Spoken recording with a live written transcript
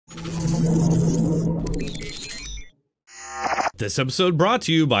This episode brought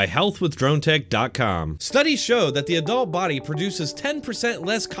to you by healthwithdronetek.com. Studies show that the adult body produces 10%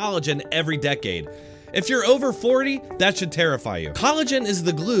 less collagen every decade. If you're over 40, that should terrify you. Collagen is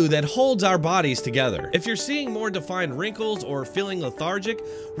the glue that holds our bodies together. If you're seeing more defined wrinkles or feeling lethargic,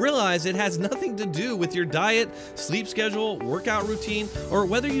 realize it has nothing to do with your diet, sleep schedule, workout routine, or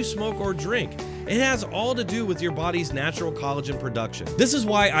whether you smoke or drink. It has all to do with your body's natural collagen production. This is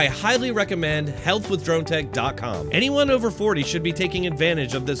why I highly recommend healthwithdronetek.com. Anyone over 40 should be taking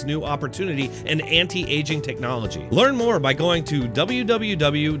advantage of this new opportunity in anti-aging technology. Learn more by going to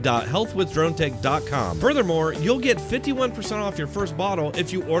www.healthwithdronetek.com. Furthermore, you'll get 51% off your first bottle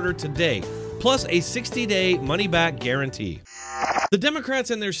if you order today, plus a 60-day money-back guarantee. The Democrats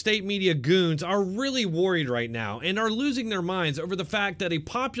and their state media goons are really worried right now and are losing their minds over the fact that a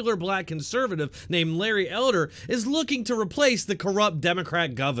popular black conservative named Larry Elder is looking to replace the corrupt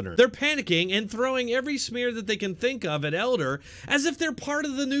Democrat governor. They're panicking and throwing every smear that they can think of at Elder as if they're part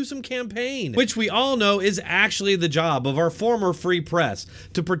of the Newsom campaign, which we all know is actually the job of our former free press,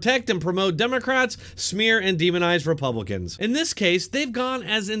 to protect and promote Democrats, smear and demonize Republicans. In this case, they've gone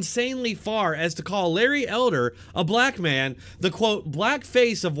as insanely far as to call Larry Elder, a black man, the quote, black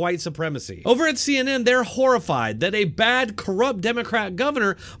face of white supremacy. Over at CNN, they're horrified that a bad, corrupt Democrat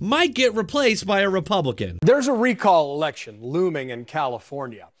governor might get replaced by a Republican. There's a recall election looming in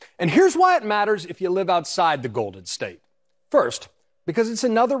California. And here's why it matters if you live outside the Golden State. First, because it's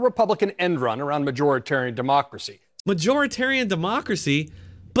another Republican end run around majoritarian democracy. Majoritarian democracy?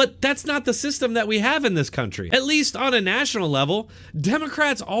 But that's not the system that we have in this country. At least on a national level,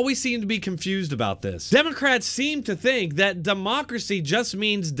 Democrats always seem to be confused about this. Democrats seem to think that democracy just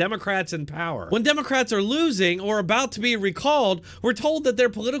means Democrats in power. When Democrats are losing or about to be recalled, we're told that their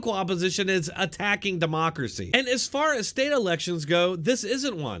political opposition is attacking democracy. And as far as state elections go, this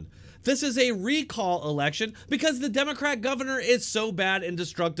isn't one. This is a recall election because the Democrat governor is so bad and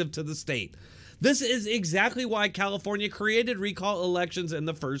destructive to the state. This is exactly why California created recall elections in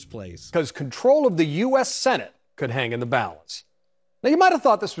the first place. Because control of the U.S. Senate could hang in the balance. Now, you might have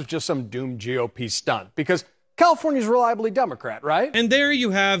thought this was just some doomed GOP stunt, because California's reliably Democrat, right? And there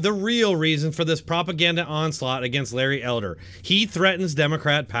you have the real reason for this propaganda onslaught against Larry Elder. He threatens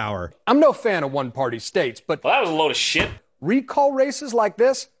Democrat power. I'm no fan of one-party states, but well, that was a load of shit. Recall races like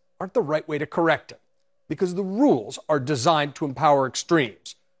this aren't the right way to correct it, because the rules are designed to empower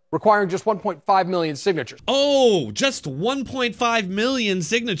extremes, requiring just 1.5 million signatures. Oh, just 1.5 million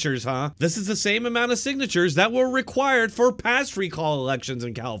signatures, huh? This is the same amount of signatures that were required for past recall elections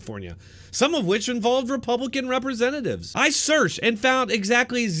in California, some of which involved Republican representatives. I searched and found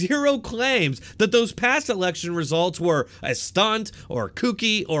exactly 0 claims that those past election results were a stunt or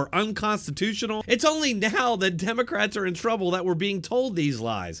kooky or unconstitutional. It's only now that Democrats are in trouble that we're being told these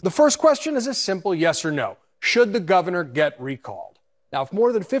lies. The first question is a simple yes or no. Should the governor get recalled? Now, if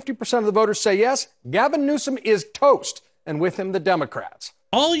more than 50% of the voters say yes, Gavin Newsom is toast, and with him the Democrats.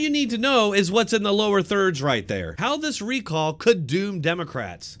 All you need to know is what's in the lower thirds right there. How this recall could doom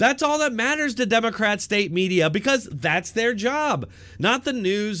Democrats. That's all that matters to Democrat state media, because that's their job. Not the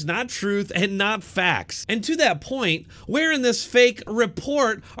news, not truth, and not facts. And to that point, where in this fake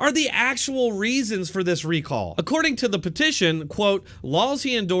report are the actual reasons for this recall? According to the petition, quote, laws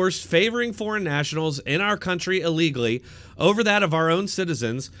he endorsed favoring foreign nationals in our country illegally over that of our own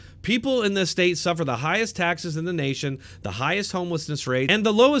citizens. People in this state suffer the highest taxes in the nation, the highest homelessness rate, and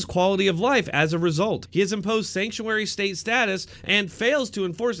the lowest quality of life as a result. He has imposed sanctuary state status and fails to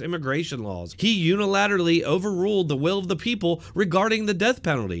enforce immigration laws. He unilaterally overruled the will of the people regarding the death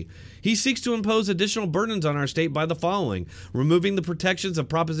penalty. He seeks to impose additional burdens on our state by the following: removing the protections of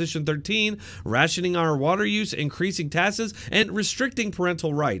Proposition 13, rationing our water use, increasing taxes, and restricting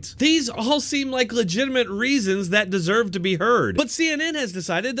parental rights. These all seem like legitimate reasons that deserve to be heard. But CNN has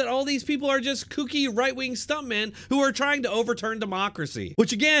decided that all these people are just kooky right-wing stuntmen who are trying to overturn democracy,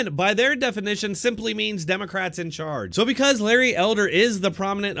 which again, by their definition, simply means Democrats in charge. So because Larry Elder is the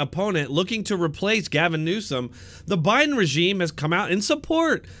prominent opponent looking to replace Gavin Newsom, the Biden regime has come out in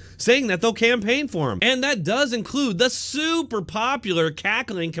support, saying that they'll campaign for him. And that does include the super popular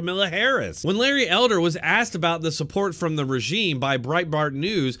cackling Kamala Harris. When Larry Elder was asked about the support from the regime by Breitbart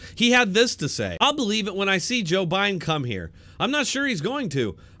News, he had this to say: "I'll believe it when I see Joe Biden come here. I'm not sure he's going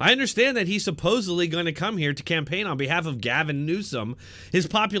to. I understand that he's supposedly going to come here to campaign on behalf of Gavin Newsom. His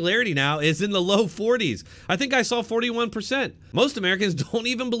popularity now is in the low 40s. I think I saw 41%. Most Americans don't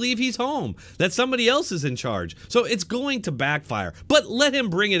even believe he's home, that somebody else is in charge. So it's going to backfire. But let him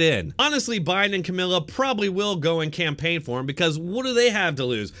bring it in. Honestly, Biden and Camilla probably will go and campaign for him because what do they have to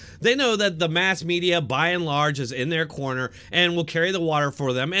lose? They know that the mass media, by and large, is in their corner and will carry the water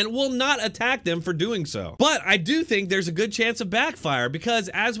for them and will not attack them for doing so. But I do think there's a good chance of backfire because,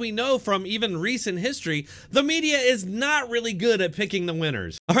 as we know from even recent history, the media is not really good at picking the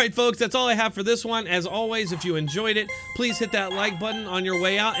winners. All right, folks, that's all I have for this one. As always, if you enjoyed it, please hit that like button on your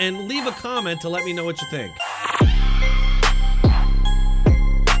way out and leave a comment to let me know what you think.